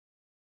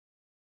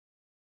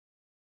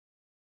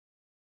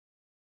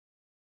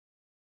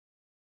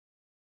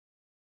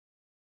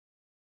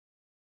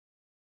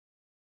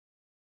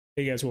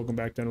Hey guys, welcome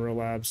back to Unreal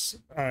Labs.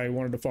 I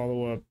wanted to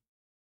follow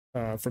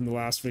up from the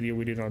last video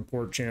we did on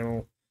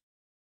Port-Channel,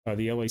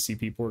 the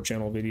LACP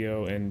Port-Channel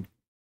video, and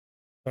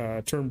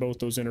turn both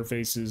those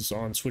interfaces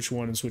on switch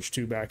 1 and switch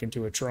 2 back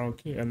into a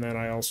trunk. And then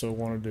I also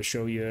wanted to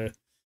show you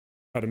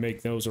how to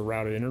make those a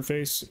routed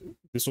interface.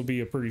 This will be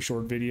a pretty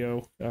short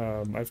video.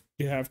 I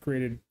have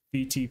created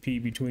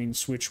VTP between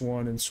switch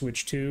 1 and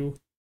switch 2,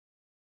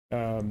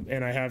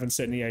 and I haven't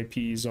set any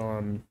IPs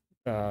on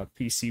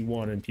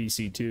PC1 and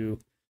PC2.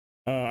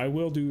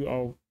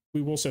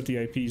 We will set the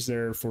IPs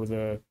there for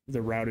the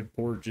routed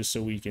port, just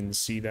so we can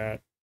see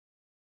that,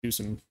 do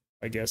some,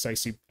 I guess,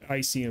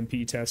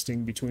 ICMP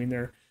testing between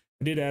there.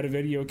 I did add a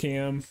video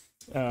cam.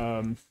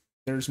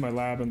 There's my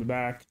lab in the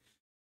back.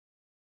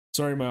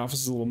 Sorry, my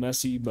office is a little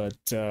messy, but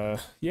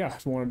yeah,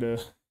 I wanted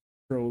to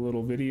throw a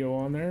little video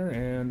on there,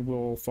 and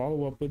we'll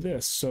follow up with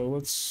this. So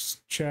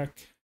let's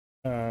check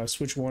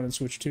switch 1 and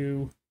switch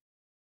 2.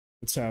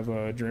 Let's have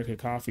a drink of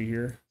coffee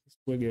here. Let's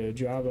swig a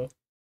Java.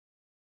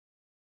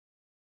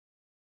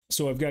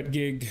 So I've got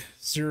gig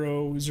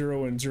 0,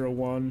 0, and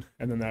 01,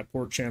 and then that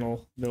port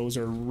channel. Those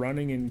are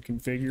running and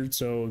configured.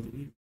 So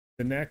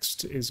the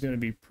next is going to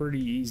be pretty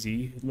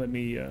easy. Let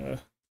me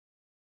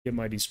get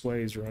my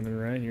displays running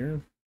right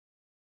here.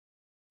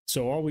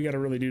 So all we got to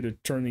really do to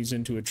turn these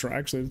into a trunk.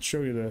 Actually, let's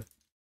show you the.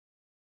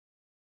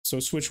 So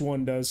switch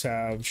 1 does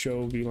have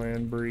show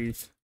VLAN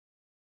brief.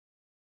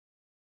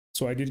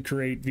 So I did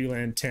create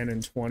VLAN 10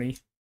 and 20.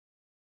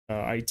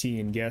 IT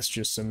and guest,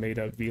 just some made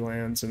up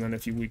VLANs. And then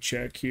if we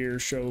check here,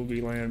 show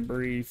VLAN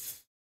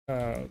brief,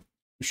 we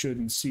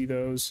shouldn't see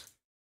those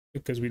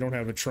because we don't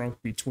have a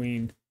trunk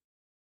between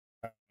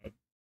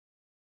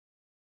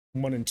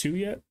 1 and 2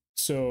 yet.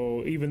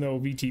 So even though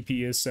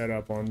VTP is set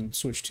up on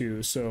switch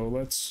 2, so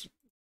let's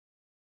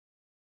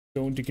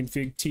go into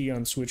config T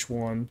on switch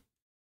 1.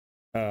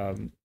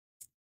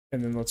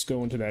 And then let's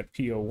go into that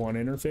PO1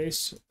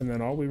 interface. And then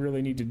all we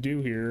really need to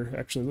do here,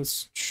 actually,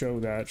 let's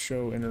show that,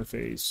 show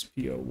interface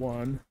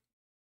PO1.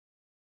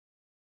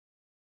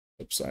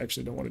 Oops, I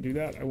actually don't want to do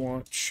that. I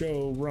want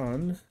show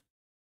run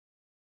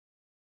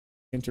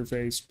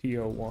interface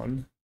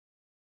PO1.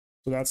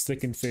 So that's the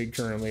config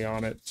currently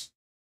on it.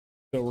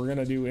 So we're going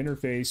to do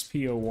interface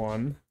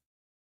PO1.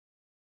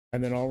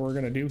 And then all we're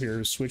going to do here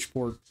is switch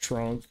port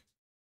trunk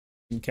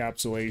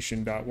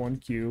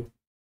encapsulation.1q.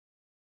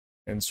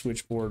 and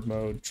switchboard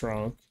mode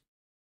trunk,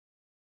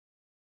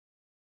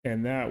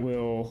 and that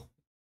will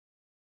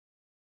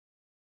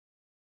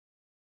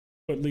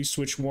put at least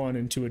switch 1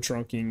 into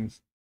trunking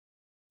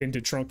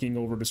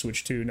over to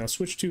switch 2. Now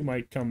switch 2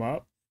 might come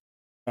up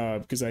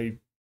because it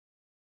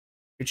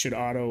should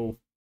auto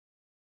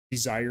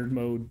desired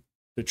mode.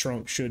 The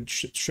trunk should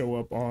show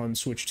up on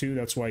switch 2.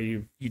 That's why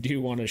you do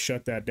want to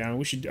shut that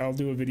down. I'll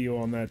do a video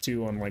on that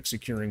too, on like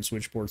securing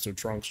switch ports so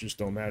trunks just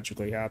don't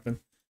magically happen.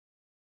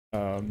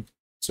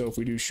 So if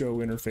we do show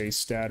interface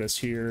status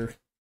here,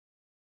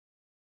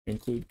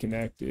 include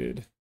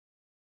connected,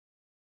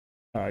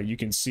 you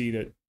can see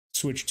that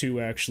switch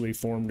 2 actually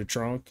formed a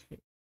trunk.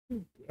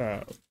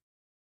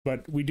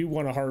 But we do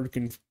want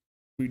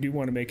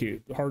to make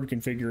a hard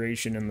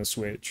configuration in the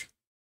switch.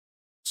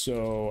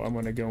 So I'm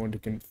going to go into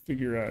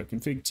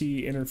config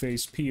T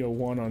interface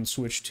PO1 on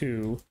switch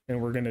 2,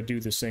 and we're going to do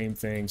the same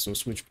thing. So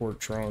switch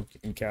port trunk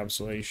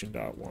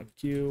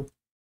encapsulation.1q,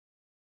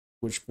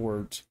 switch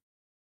port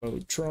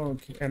mode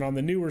trunk. And on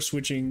the newer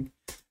switching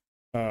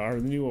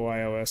or the new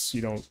iOS,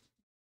 you don't,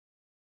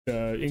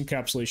 the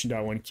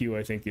encapsulation.1q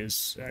I think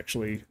is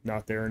actually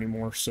not there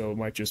anymore, so it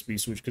might just be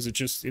switch, because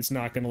it's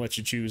not going to let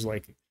you choose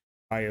like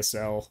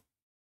ISL,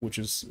 which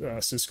is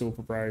Cisco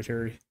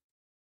proprietary.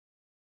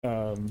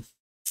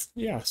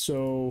 Yeah,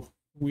 so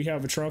we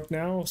have a trunk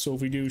now. So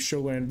if we do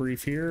show LAN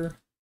brief here,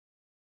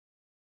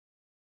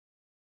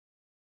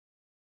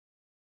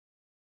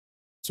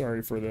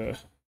 sorry for the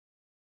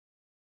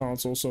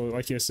console. So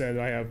like I said,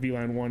 I have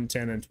VLAN 1,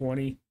 10, and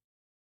 20.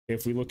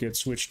 If we look at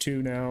switch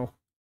 2 now,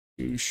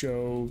 to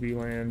show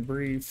VLAN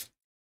brief,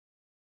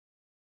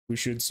 we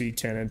should see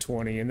 10 and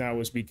 20, and that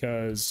was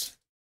because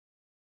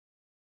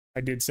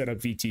I did set up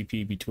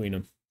VTP between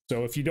them.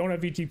 So if you don't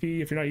have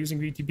VTP, if you're not using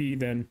VTP,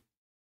 then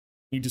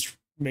you just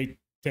make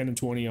 10 and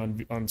 20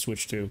 on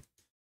switch 2.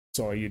 That's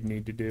all you'd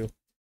need to do.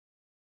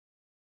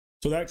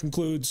 So that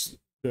concludes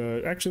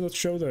the, actually let's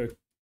show the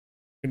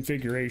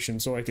configuration.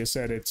 So like I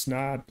said, it's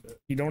not,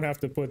 you don't have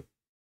to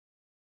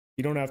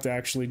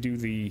actually do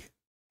the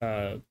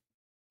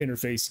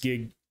interface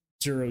gig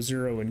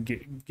 00 and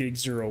gig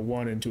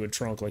 01 into a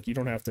trunk. Like you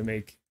don't have to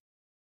make,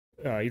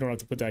 you don't have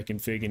to put that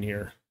config in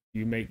here.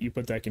 You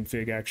put that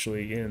config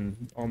actually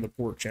in on the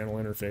port channel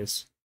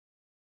interface.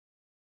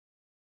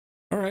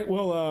 All right,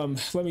 well,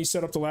 let me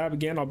set up the lab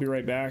again. I'll be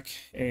right back,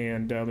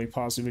 and let me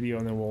pause the video,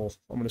 and then I'm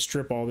going to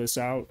strip all this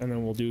out, and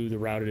then we'll do the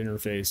routed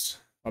interface.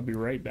 I'll be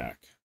right back.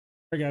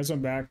 All right, guys,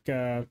 I'm back.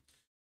 Cleared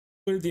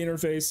the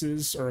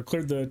interfaces, or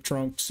cleared the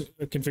trunks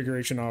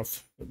configuration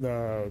off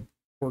the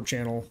port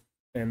channel,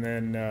 and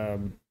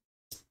then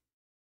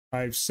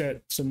I've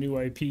set some new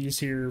IPs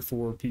here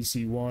for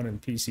PC1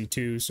 and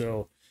PC2.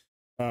 So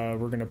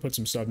we're going to put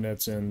some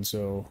subnets in.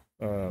 So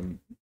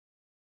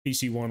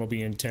PC1 will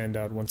be in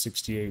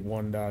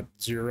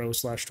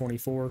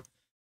 10.168.1.0/24,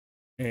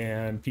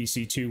 and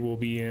PC2 will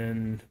be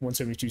in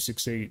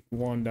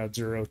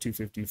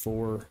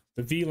 172.168.1.0.254.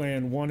 The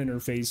VLAN 1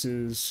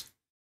 interfaces,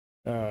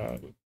 I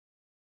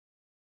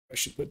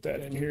should put that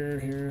in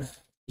here,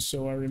 just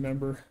so I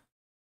remember.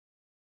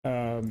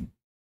 Let's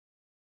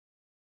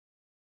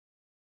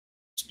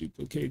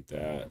duplicate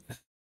that.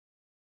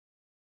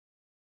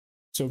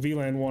 So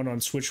VLAN 1 on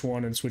switch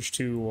 1 and switch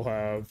 2 will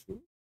have,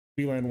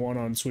 VLAN 1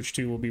 on switch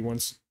 2 will be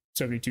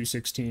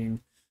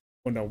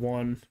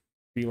 172.16.1.1.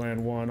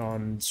 VLAN 1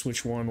 on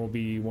switch 1 will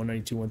be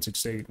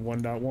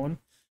 192.168.1.1.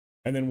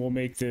 And then we'll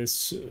make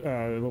this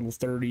little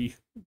 30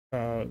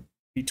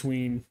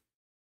 between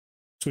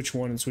switch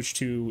 1 and switch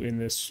 2 in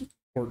this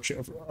port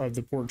of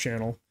the port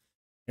channel.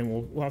 And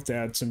we'll have to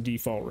add some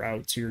default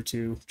routes here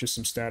too, just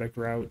some static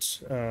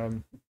routes.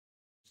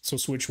 So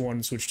switch 1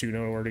 and switch 2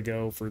 know where to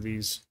go for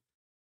these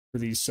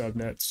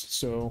subnets.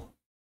 So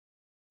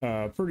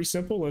pretty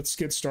simple. Let's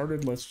get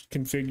started. Let's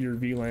configure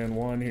VLAN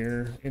 1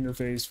 here.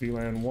 Interface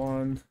VLAN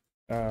 1.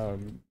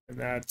 And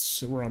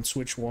that's, we're on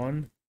switch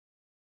 1.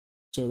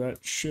 So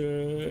that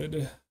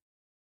should,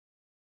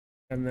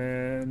 and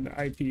then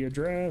IP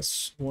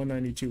address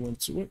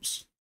 192.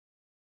 Whoops.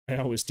 I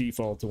always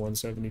default to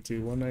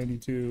 172.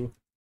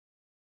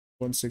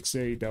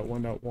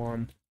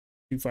 192.168.1.1.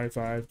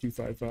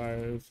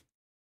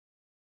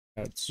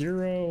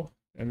 255.255.0.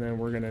 And then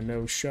we're going to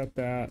no shut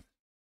that.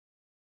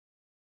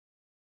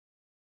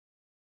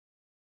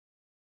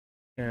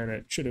 And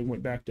it should have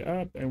went back to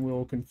up, and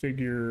we'll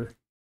configure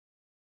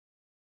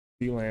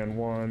VLAN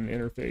 1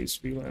 interface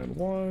VLAN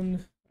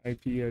 1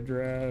 IP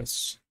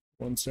address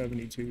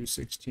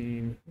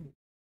 172.16.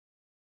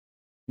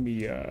 Let me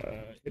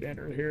hit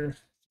enter here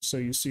so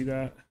you see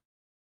that.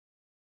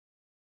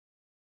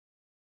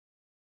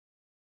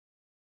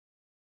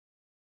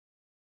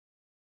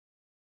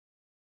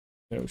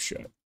 No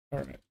shut. All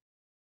right.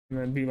 And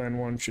then VLAN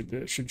 1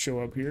 should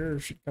show up here,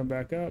 should come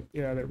back up.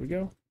 Yeah, there we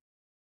go.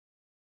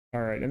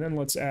 All right, and then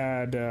let's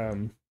add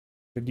the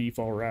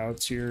default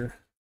routes here.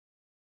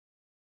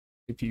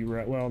 IP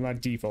route, well, not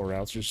default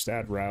routes, just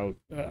add route.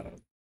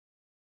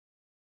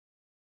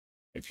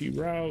 IP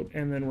route,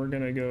 and then we're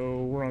gonna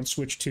go, we're on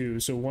switch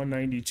 2, so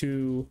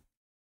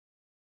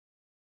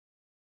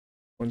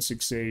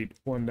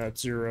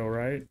 192.168.1.0,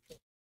 right?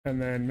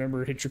 And then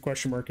remember, hit your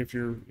question mark if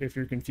you're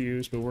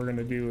confused, but we're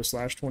gonna do a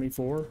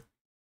 /24.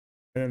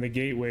 And then the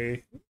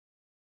gateway,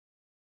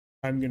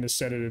 I'm gonna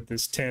set it at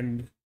this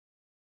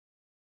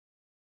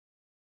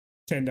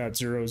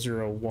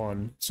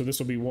 10.001. So this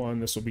will be 1,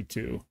 this will be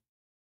 2.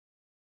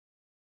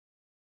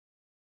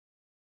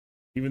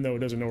 Even though it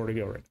doesn't know where to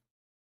go right now.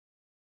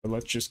 But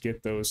let's just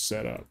get those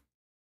set up.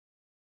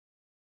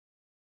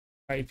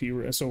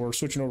 IP, so we're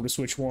switching over to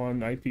switch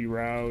 1, IP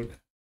route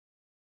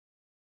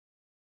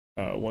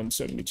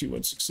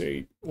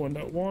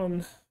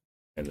 172.168.1.1,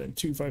 and then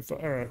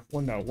 255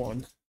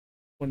 1.1,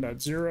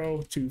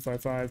 1.0,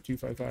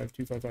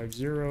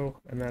 255.255.255.0,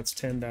 and that's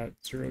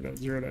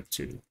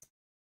 10.0.0.2.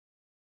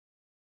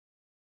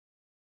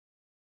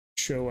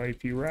 Show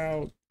IP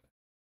route.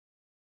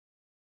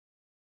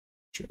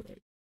 Show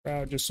IP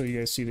route, just so you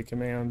guys see the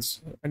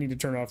commands. I need to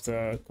turn off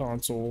the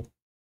console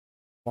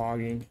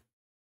logging.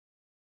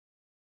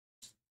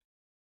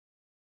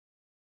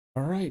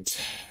 All right.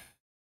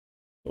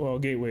 Well,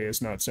 gateway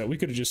is not set. We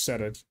could have just set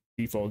a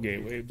default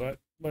gateway, but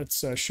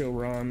let's show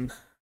run.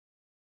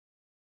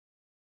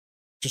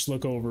 Just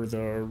look over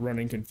the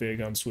running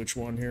config on switch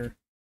 1 here.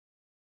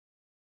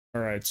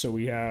 All right, so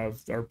we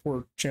have our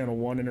port channel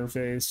 1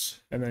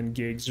 interface, and then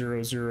gig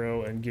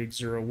 00 and gig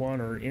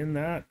 01 are in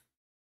that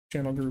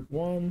channel group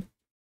 1.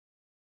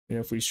 And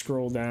if we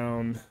scroll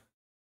down,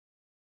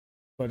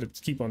 but it's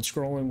keep on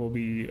scrolling, will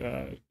be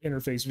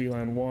interface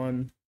VLAN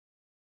 1.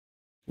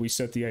 We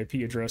set the IP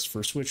address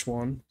for switch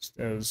 1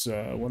 as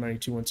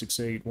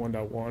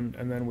 192.168.1.1,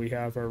 and then we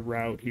have our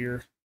route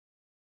here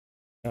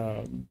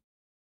to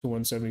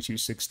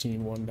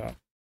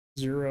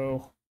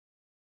 172.16.1.0.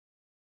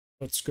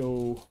 Let's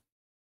go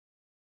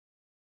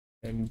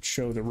and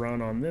show the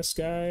run on this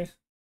guy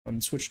on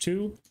switch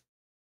 2.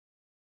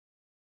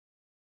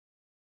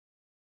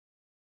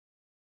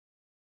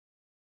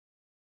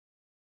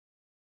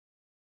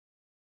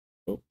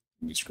 Oh,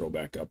 let me scroll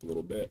back up a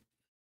little bit.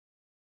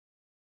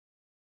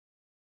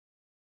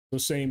 So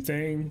same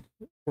thing,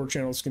 port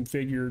channels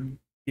configured,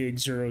 gig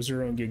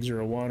 00 and gig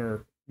 01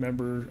 are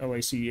member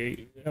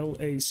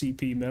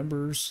LACP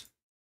members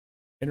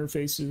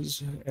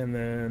interfaces, and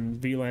then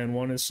VLAN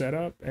 1 is set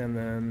up, and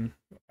then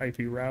IP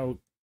route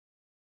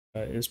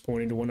is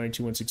pointing to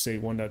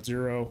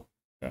 192.168.1.0,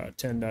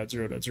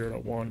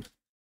 10.0.0.1.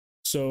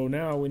 So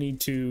now we need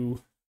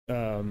to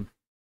put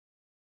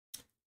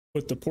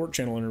the port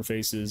channel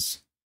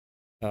interfaces,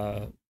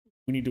 we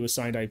need to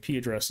assign IP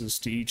addresses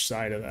to each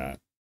side of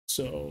that.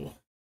 So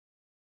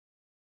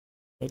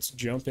let's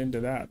jump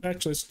into that.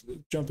 Actually, let's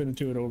jump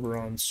into it over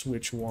on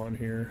switch 1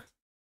 here.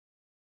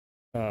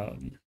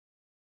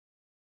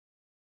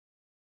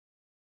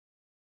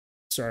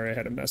 Sorry, I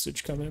had a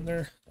message come in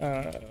there.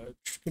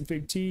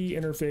 Config T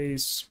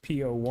interface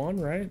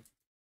PO1, right?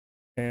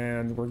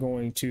 And we're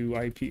going to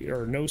IP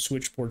or no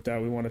switch port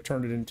that. We want to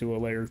turn it into a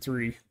layer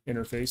 3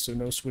 interface, so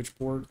no switch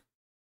port,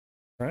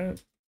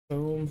 right?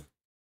 Boom.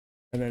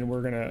 And then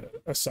we're gonna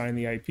assign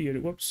the IP.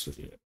 Whoops,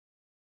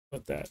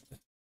 put that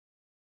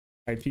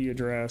IP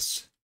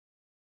address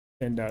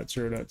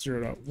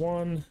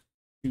 10.0.0.1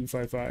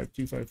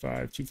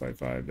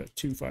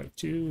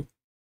 255.255.255.252,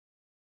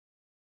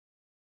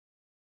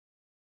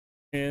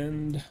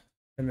 and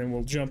then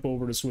we'll jump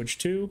over to switch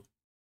 2,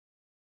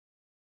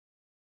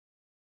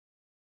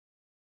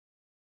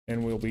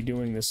 and we'll be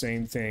doing the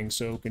same thing.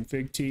 So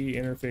config T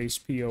interface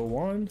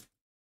PO1,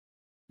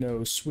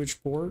 no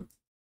switch port.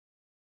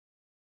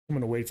 I'm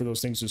going to wait for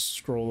those things to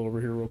scroll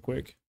over here real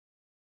quick.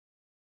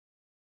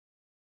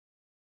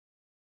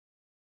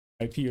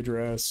 IP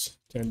address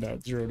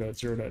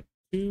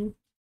 10.0.0.2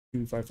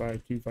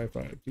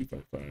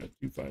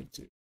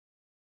 255.255.255.252.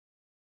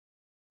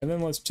 And then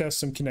let's test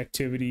some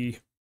connectivity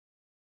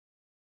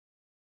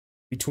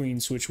between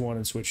switch 1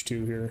 and switch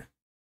 2 here.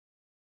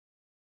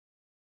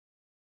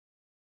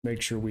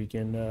 Make sure we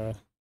can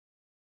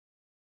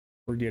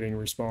we're getting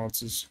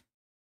responses.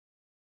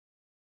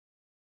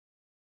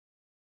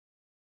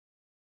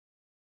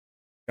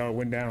 Oh, it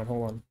went down.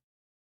 Hold on.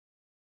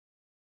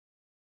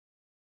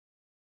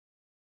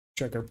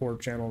 Check our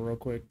port channel real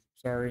quick.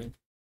 Sorry.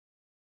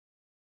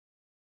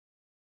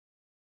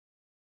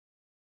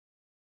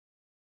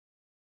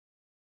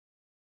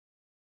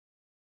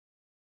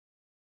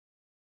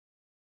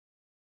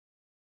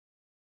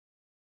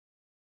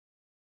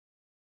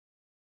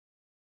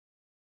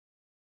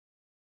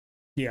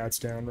 Yeah, it's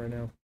down right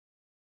now.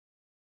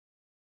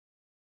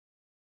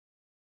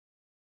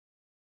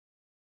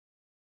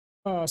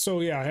 So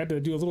yeah, I had to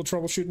do a little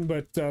troubleshooting,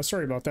 but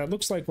sorry about that.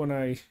 Looks like when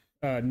I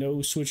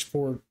no switch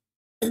port,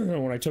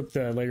 when I took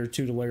the layer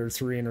 2 to layer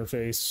 3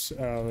 interface,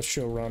 let's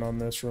show run on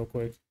this real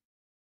quick.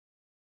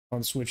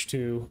 On switch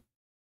 2,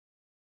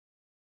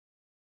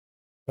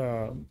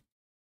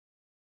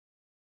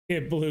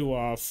 it blew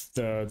off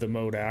the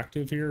mode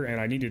active here, and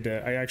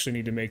I actually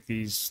need to make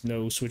these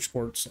no switch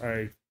ports.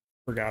 I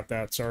forgot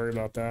that. Sorry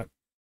about that.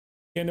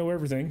 Can't know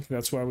everything.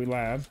 That's why we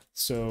lab.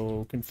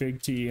 So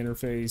config T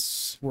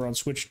interface. We're on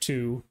switch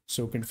 2.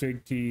 So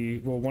config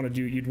T.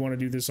 You'd want to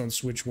do this on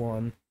switch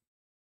 1.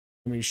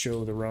 Let me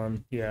show the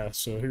run. Yeah.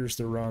 So here's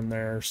the run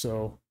there.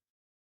 So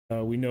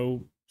we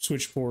know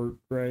switch port,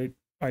 right?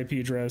 IP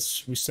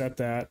address. We set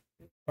that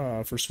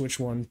for switch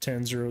 1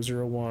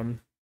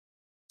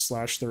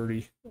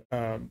 10.0.0.1/30.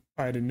 I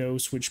had a no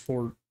switch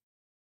port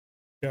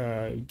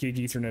gig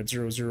Ethernet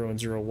 00 and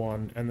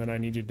 01, and then I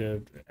needed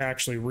to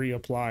actually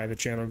reapply the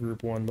channel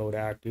group 1 mode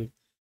active.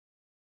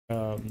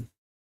 So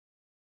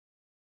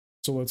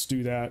let's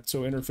do that.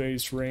 So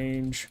interface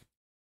range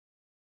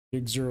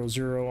gig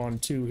 00 on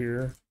 2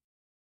 here,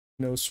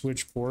 no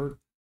switch port,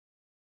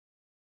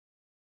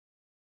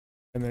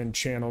 and then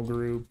channel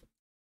group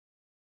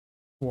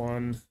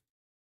 1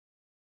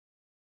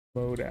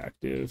 mode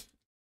active.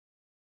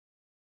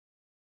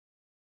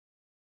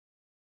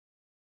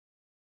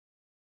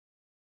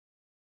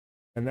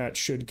 And that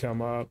should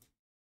come up.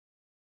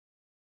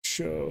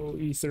 Show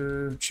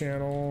ether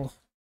channel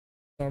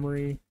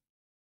summary.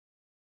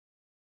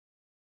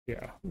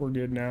 Yeah, we're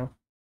good now.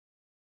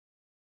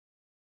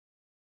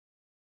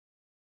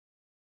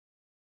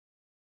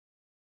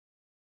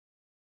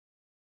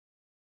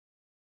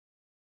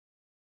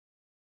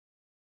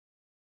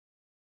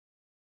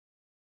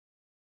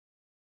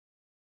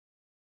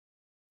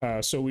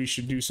 So we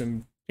should do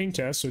some ping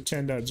tests. So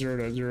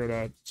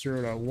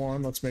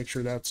 10.0.0.0.1. Let's make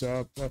sure that's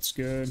up. That's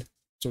good.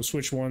 So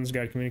switch 1's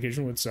got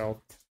communication with self.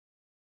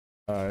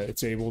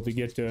 It's able to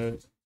get to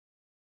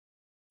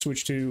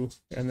switch 2,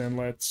 and then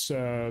let's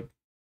test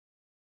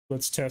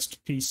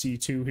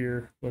PC2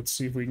 here. Let's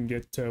see if we can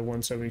get to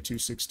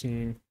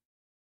 172.16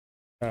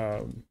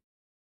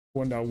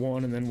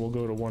 1.1, and then we'll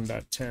go to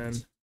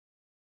 1.10.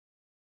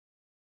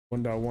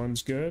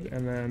 1.1's good,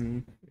 and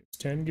then it's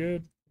 10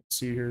 good. Let's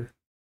see here.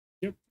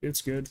 Yep,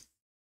 it's good.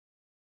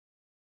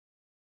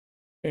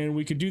 And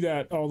we could do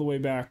that all the way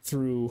back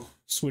through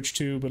switch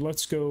 2, but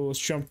let's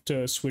jump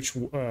to switch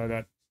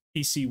that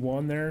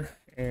PC1 there,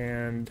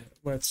 and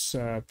let's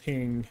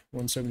ping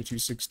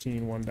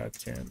 172.16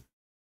 1.10.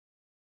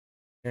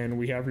 And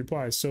we have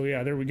replies. So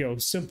yeah, there we go.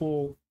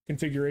 Simple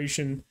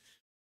configuration.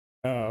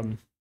 I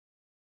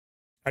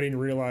didn't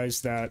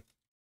realize that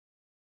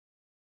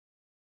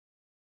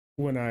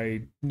when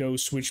I no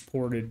switch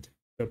ported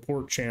the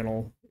port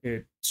channel,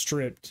 it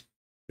stripped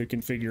the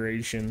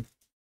configuration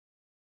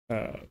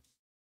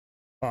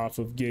off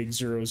of gig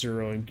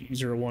 00 and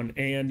 01,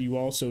 and you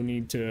also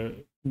need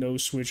to no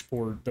switch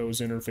port those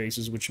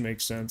interfaces, which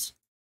makes sense.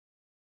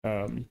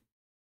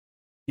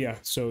 Yeah,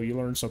 so you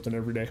learn something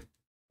every day.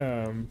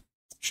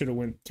 Should have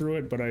went through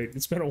it, but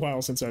it's been a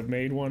while since I've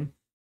made one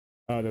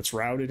that's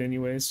routed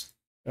anyways.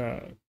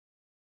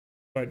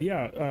 But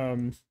yeah,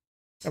 I'm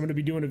going to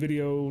be doing a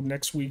video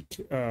next week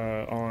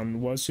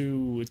on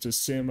Wazoo. It's a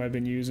sim I've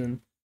been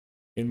using.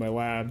 in my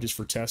lab just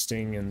for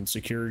testing and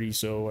security.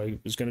 So I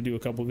was going to do a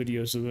couple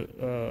videos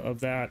of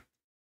that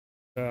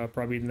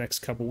probably the next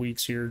couple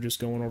weeks here, just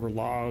going over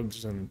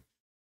logs and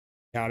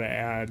how to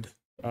add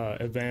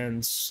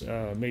events,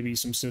 maybe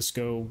some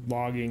Cisco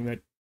logging that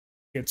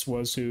hits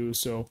wazoo.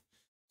 So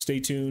stay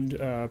tuned.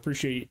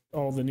 Appreciate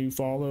all the new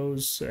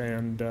follows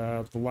and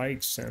the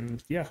likes,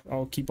 and yeah,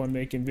 I'll keep on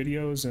making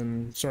videos.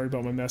 And sorry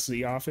about my mess at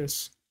the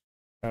office.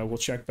 We'll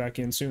check back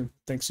in soon.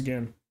 Thanks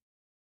again.